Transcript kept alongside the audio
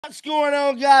What's going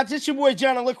on, guys? It's your boy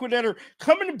John the Liquidator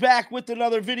coming back with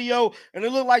another video. And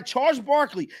it looked like Charles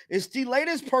Barkley is the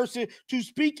latest person to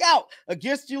speak out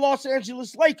against the Los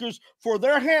Angeles Lakers for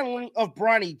their handling of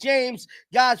Bronny James.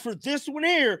 Guys, for this one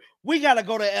here, we got to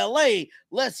go to LA.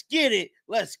 Let's get it.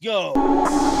 Let's go.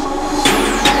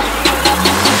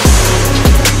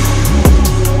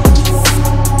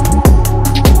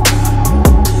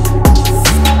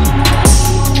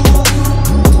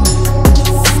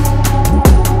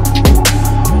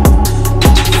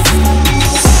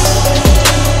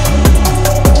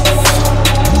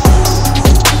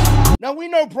 Now, we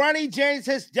know Bronny James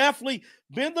has definitely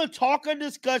been the talk of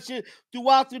discussion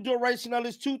throughout the duration of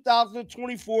this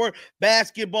 2024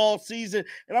 basketball season.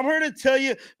 And I'm here to tell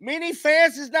you, many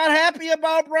fans is not happy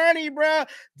about Bronny, bro.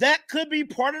 That could be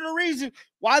part of the reason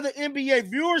why the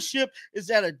NBA viewership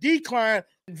is at a decline.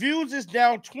 Views is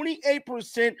down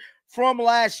 28% from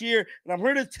last year. And I'm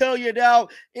here to tell you now,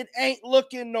 it ain't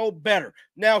looking no better.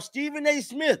 Now, Stephen A.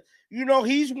 Smith, you know,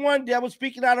 he's one that was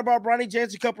speaking out about Bronny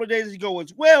James a couple of days ago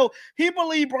as well. He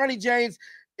believed Bronny James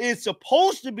is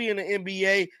supposed to be in the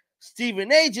NBA.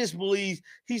 Stephen A. just believes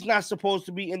he's not supposed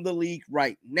to be in the league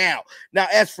right now. Now,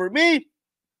 as for me,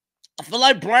 I feel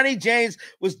like Bronny James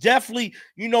was definitely,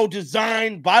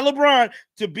 designed by LeBron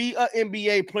to be an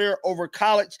NBA player over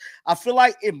college. I feel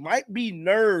like it might be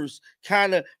nerves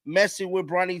kind of messing with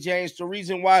Bronny James. The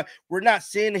reason why we're not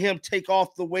seeing him take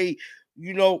off the way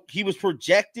he was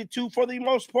projected to for the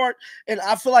most part. And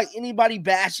I feel like anybody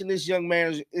bashing this young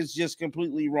man is just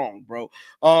completely wrong, bro.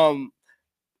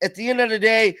 At the end of the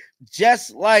day,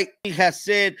 just like he has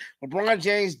said, LeBron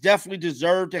James definitely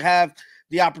deserved to have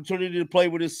the opportunity to play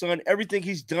with his son. Everything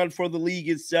he's done for the league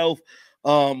itself.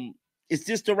 Is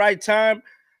this the right time?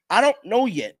 I don't know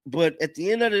yet. But at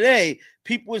the end of the day,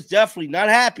 people is definitely not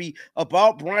happy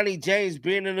about Bronny James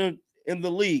being in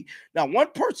the league. Now,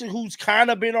 one person who's kind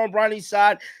of been on Bronny's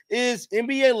side is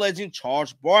NBA legend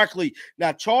Charles Barkley.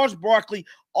 Now, Charles Barkley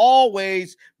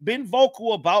always been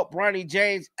vocal about Bronny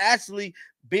James actually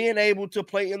being able to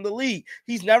play in the league.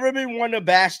 He's never been one to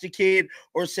bash the kid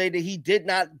or say that he did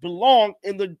not belong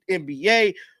in the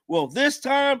NBA. Well, this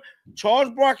time,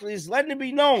 Charles Barkley is letting it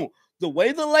be known the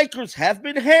way the Lakers have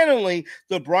been handling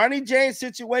the Bronny James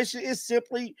situation is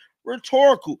simply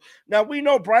rhetorical. Now, we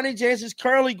know Bronny James is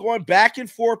currently going back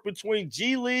and forth between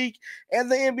G League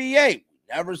and the NBA.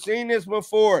 Never seen this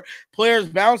before. Players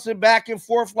bouncing back and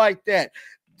forth like that.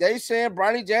 They saying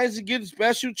Bronny James is getting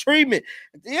special treatment.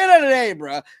 At the end of the day,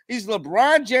 bro, he's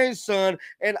LeBron James' son,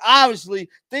 and obviously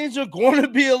things are going to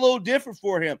be a little different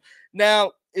for him.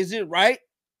 Now, is it right?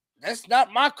 That's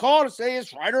not my call to say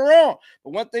it's right or wrong.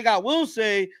 But one thing I will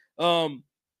say,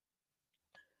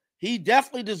 he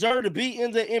definitely deserved to be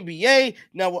in the NBA.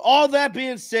 Now, with all that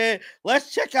being said,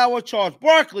 let's check out what Charles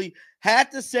Barkley had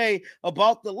to say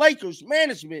about the Lakers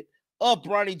management of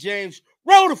Bronny James.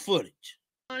 Roll the footage.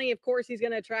 Of course, he's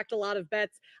going to attract a lot of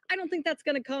bets. I don't think that's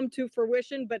going to come to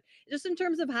fruition, but just in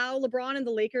terms of how LeBron and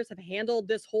the Lakers have handled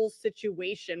this whole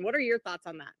situation, what are your thoughts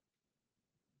on that?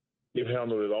 They've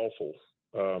handled it awful,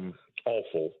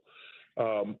 awful.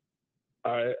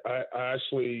 I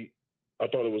actually, I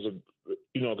thought it was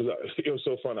because it was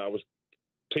so fun. I was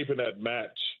taping that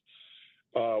match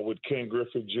with Ken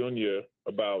Griffey Jr.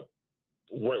 about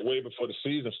way before the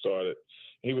season started.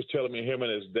 He was telling me him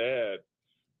and his dad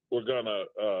were gonna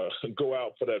go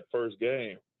out for that first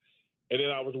game, and then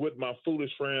I was with my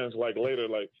foolish friends later,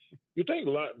 you think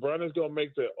Bronny's gonna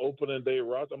make the opening day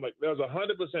roster? I'm like, there's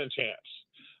 100%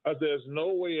 chance. There's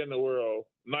no way in the world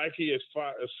Nike is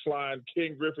flying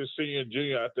Ken Griffey Sr. and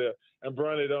Jr. out there, and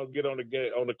Bronny don't get on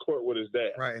the court with his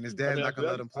dad. Right, and his dad's not gonna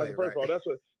let him play. First of all,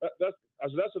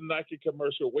 that's a Nike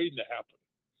commercial waiting to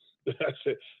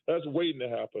happen. That's waiting to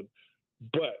happen.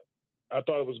 But I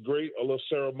thought it was great, a little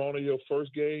ceremonial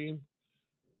first game,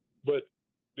 but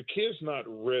the kid's not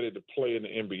ready to play in the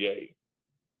NBA,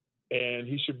 and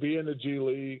he should be in the G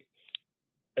League,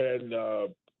 and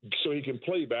so he can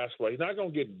play basketball. He's not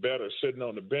going to get better sitting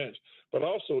on the bench, but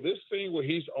also this thing where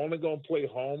he's only going to play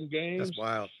home games. That's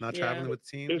wild. Not traveling with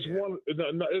the team. It's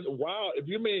it's wild. If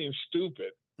you mean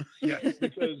stupid, yes,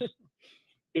 because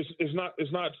it's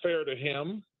not fair to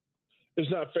him. It's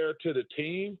not fair to the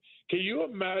team. Can you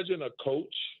imagine a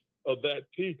coach of that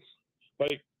team?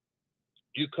 Like,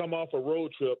 you come off a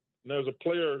road trip, and there's a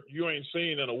player you ain't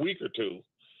seen in a week or two,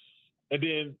 and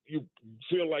then you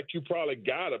feel like you probably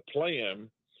got to play him.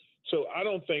 So I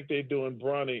don't think they're doing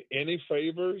Bronny any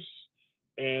favors,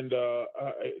 and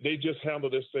they just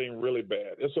handled this thing really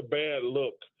bad. It's a bad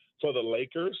look for the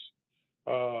Lakers.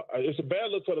 It's a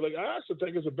bad look for the Lakers. I actually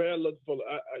think it's a bad look for,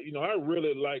 I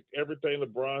really like everything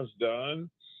LeBron's done,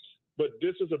 but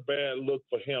this is a bad look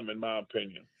for him, in my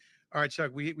opinion. All right, Chuck,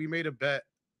 we made a bet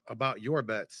about your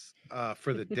bets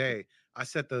for the day. I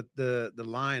set the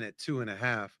line at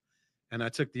 2.5, and I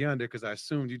took the under because I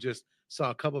assumed you just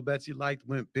saw a couple bets you liked,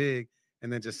 went big,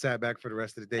 and then just sat back for the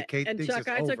rest of the day. Kate and thinks Chuck, it's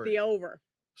I over. took the over.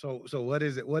 So what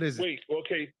is it? What is it? Wait,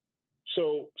 okay.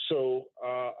 So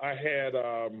I had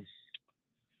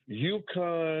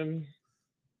UConn,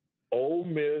 Ole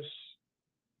Miss,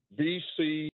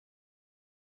 BC.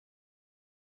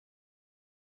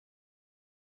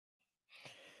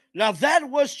 Now that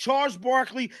was Charles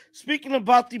Barkley speaking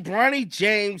about the Bronny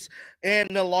James and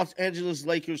the Los Angeles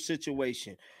Lakers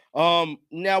situation.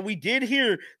 Now we did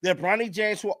hear that Bronny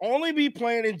James will only be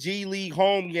playing in G League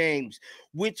home games,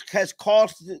 which has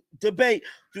caused debate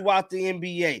throughout the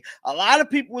NBA. A lot of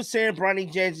people were saying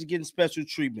Bronny James is getting special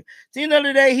treatment. At the end of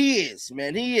the day, he is,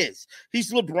 man. He is.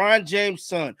 He's LeBron James'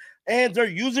 son, and they're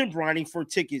using Bronny for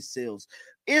ticket sales.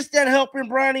 Is that helping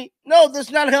Bronny? No,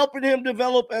 that's not helping him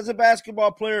develop as a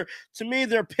basketball player. To me,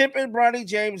 they're pimping Bronny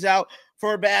James out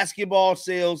for basketball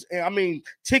sales, and I mean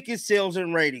ticket sales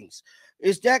and ratings.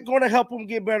 Is that going to help him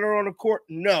get better on the court?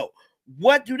 No.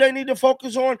 What do they need to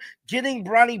focus on? Getting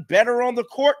Bronny better on the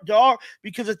court, dog.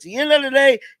 Because at the end of the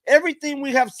day, everything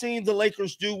we have seen the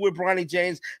Lakers do with Bronny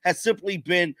James has simply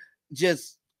been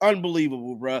just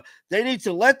unbelievable, bro. They need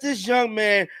to let this young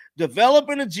man develop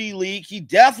in the G League. He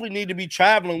definitely need to be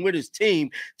traveling with his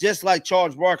team, just like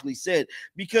Charles Barkley said,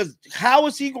 because how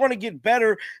is he going to get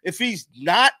better if he's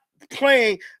not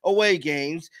playing away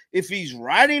games, if he's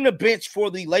riding the bench for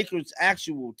the Lakers'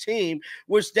 actual team,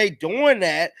 which they doing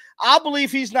that? I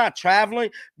believe he's not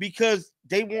traveling because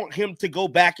they want him to go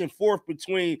back and forth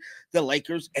between the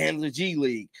Lakers and the G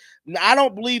League. I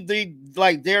don't believe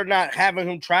they're not having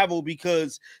him travel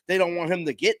because they don't want him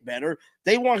to get better.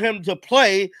 They want him to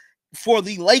play for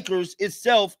the Lakers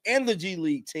itself and the G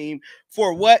League team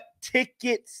for what?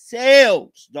 Ticket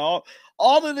sales, dog.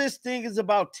 All of this thing is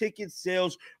about ticket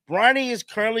sales. Bronny is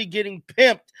currently getting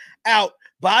pimped out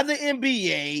by the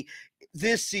NBA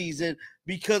this season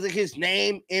because of his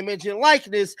name, image, and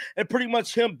likeness, and pretty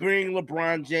much him being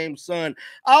LeBron James' son.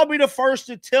 I'll be the first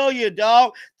to tell you,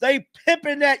 dog, they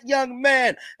pimping that young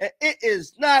man, and it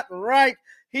is not right.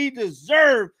 He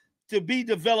deserved to be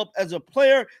developed as a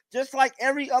player, just like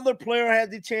every other player had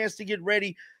the chance to get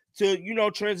ready to,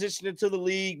 transition into the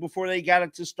league before they got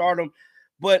into stardom.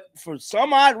 But for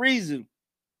some odd reason,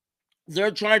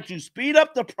 they're trying to speed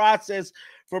up the process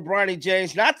for Bronny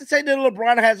James. Not to say that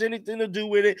LeBron has anything to do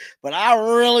with it, but I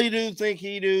really do think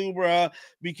he do, bro.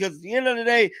 Because at the end of the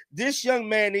day, this young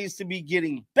man needs to be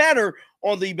getting better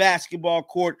on the basketball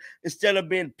court instead of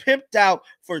being pimped out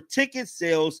for ticket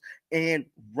sales and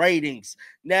ratings.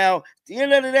 Now, at the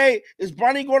end of the day, is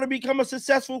Bronny going to become a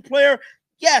successful player?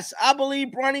 Yes, I believe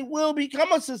Bronny will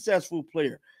become a successful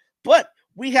player. But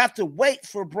we have to wait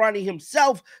for Bronny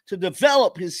himself to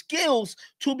develop his skills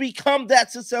to become that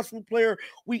successful player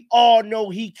we all know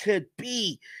he could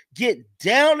be. Get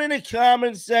down in the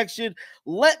comment section.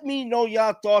 Let me know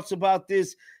y'all thoughts about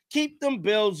this. Keep them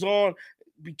bells on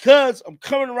because I'm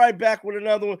coming right back with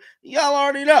another one. Y'all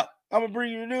already know I'm going to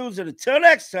bring you the news. And until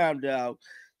next time, dog,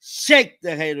 shake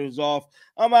the haters off.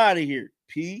 I'm out of here.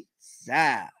 Peace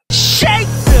out.